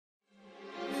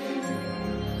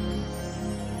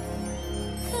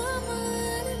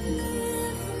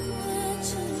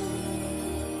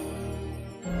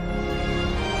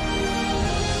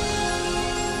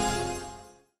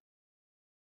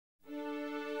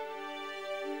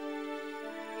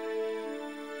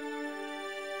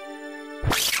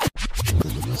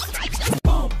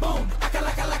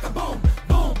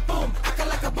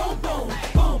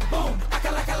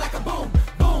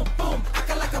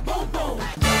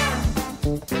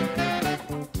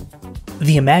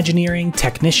The Imagineering,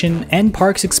 Technician, and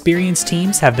Parks Experience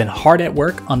teams have been hard at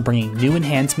work on bringing new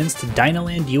enhancements to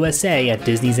Dinoland USA at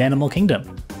Disney's Animal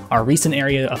Kingdom. Our recent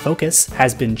area of focus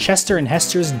has been Chester and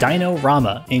Hester's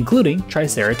Dino-Rama, including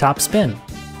Triceratops Spin.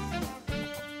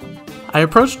 I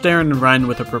approached Darren and Ryan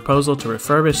with a proposal to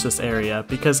refurbish this area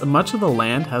because much of the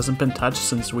land hasn't been touched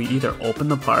since we either opened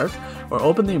the park or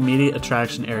opened the immediate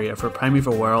attraction area for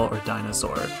Primeval Whirl or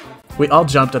Dinosaur. We all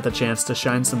jumped at the chance to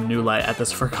shine some new light at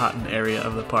this forgotten area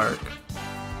of the park.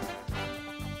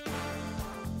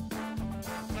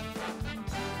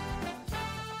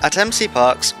 At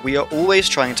MCParks, we are always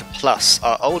trying to plus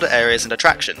our older areas and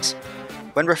attractions.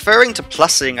 When referring to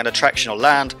plussing an attraction or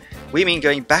land, we mean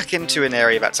going back into an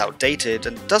area that's outdated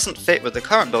and doesn't fit with the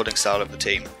current building style of the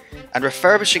team, and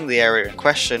refurbishing the area in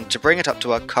question to bring it up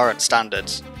to our current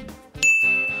standards.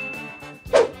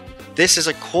 This is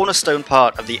a cornerstone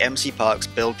part of the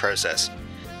MCParks build process.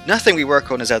 Nothing we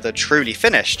work on is ever truly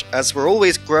finished, as we're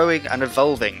always growing and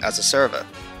evolving as a server.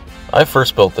 I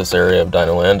first built this area of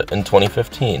Dinoland in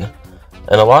 2015,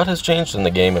 and a lot has changed in the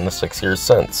game in the 6 years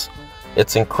since.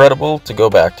 It's incredible to go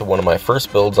back to one of my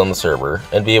first builds on the server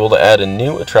and be able to add in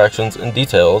new attractions and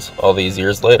details all these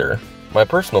years later. My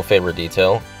personal favorite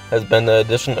detail has been the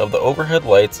addition of the overhead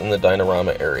lights in the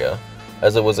Dinorama area,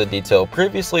 as it was a detail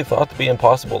previously thought to be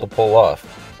impossible to pull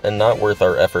off and not worth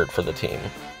our effort for the team.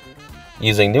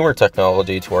 Using newer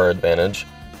technology to our advantage,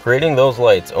 creating those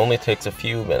lights only takes a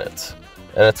few minutes,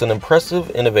 and it's an impressive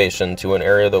innovation to an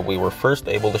area that we were first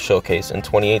able to showcase in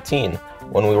 2018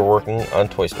 when we were working on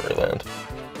Toy Story Land.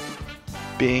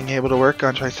 Being able to work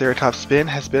on Triceratops Spin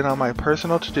has been on my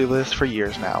personal to-do list for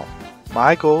years now.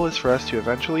 My goal is for us to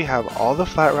eventually have all the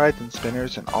flat rides and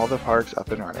spinners in all the parks up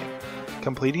and running.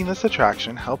 Completing this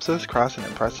attraction helps us cross an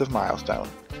impressive milestone.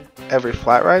 Every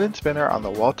flat ride and spinner on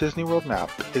the Walt Disney World map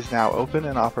is now open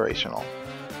and operational.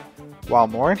 While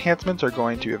more enhancements are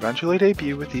going to eventually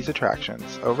debut with these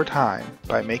attractions over time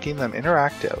by making them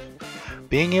interactive,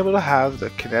 being able to have the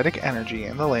kinetic energy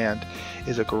in the land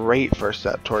is a great first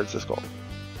step towards this goal.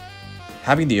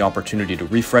 Having the opportunity to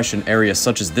refresh an area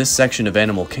such as this section of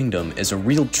Animal Kingdom is a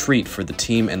real treat for the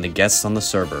team and the guests on the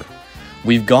server.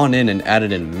 We've gone in and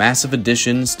added in massive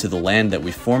additions to the land that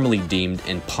we formerly deemed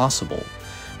impossible.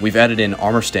 We've added in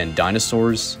armor stand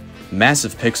dinosaurs,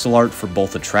 massive pixel art for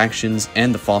both attractions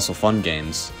and the Fossil Fun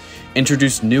games,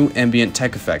 introduced new ambient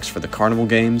tech effects for the carnival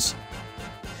games,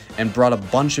 and brought a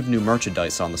bunch of new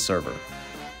merchandise on the server.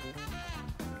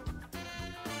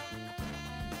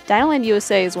 Dinoland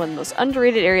USA is one of the most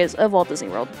underrated areas of Walt Disney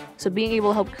World, so being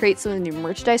able to help create some of the new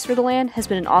merchandise for the land has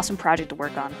been an awesome project to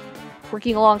work on.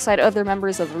 Working alongside other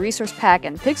members of the Resource Pack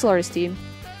and Pixel Artist team,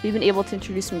 we've been able to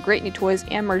introduce some great new toys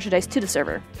and merchandise to the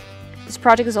server. This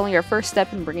project is only our first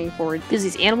step in bringing forward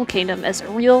Disney's Animal Kingdom as a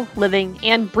real, living,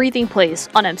 and breathing place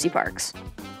on MCParks.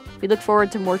 We look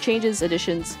forward to more changes,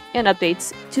 additions, and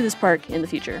updates to this park in the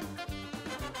future.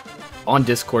 On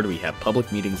Discord, we have public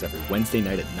meetings every Wednesday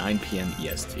night at 9 p.m.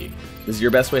 EST. This is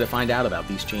your best way to find out about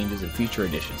these changes and future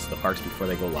additions to the parks before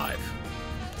they go live.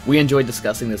 We enjoyed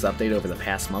discussing this update over the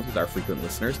past month with our frequent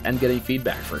listeners and getting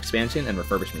feedback for expansion and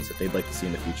refurbishments that they'd like to see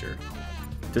in the future.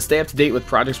 To stay up to date with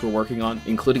projects we're working on,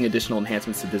 including additional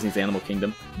enhancements to Disney's Animal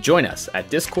Kingdom, join us at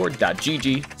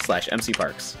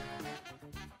discord.gg/mcparks.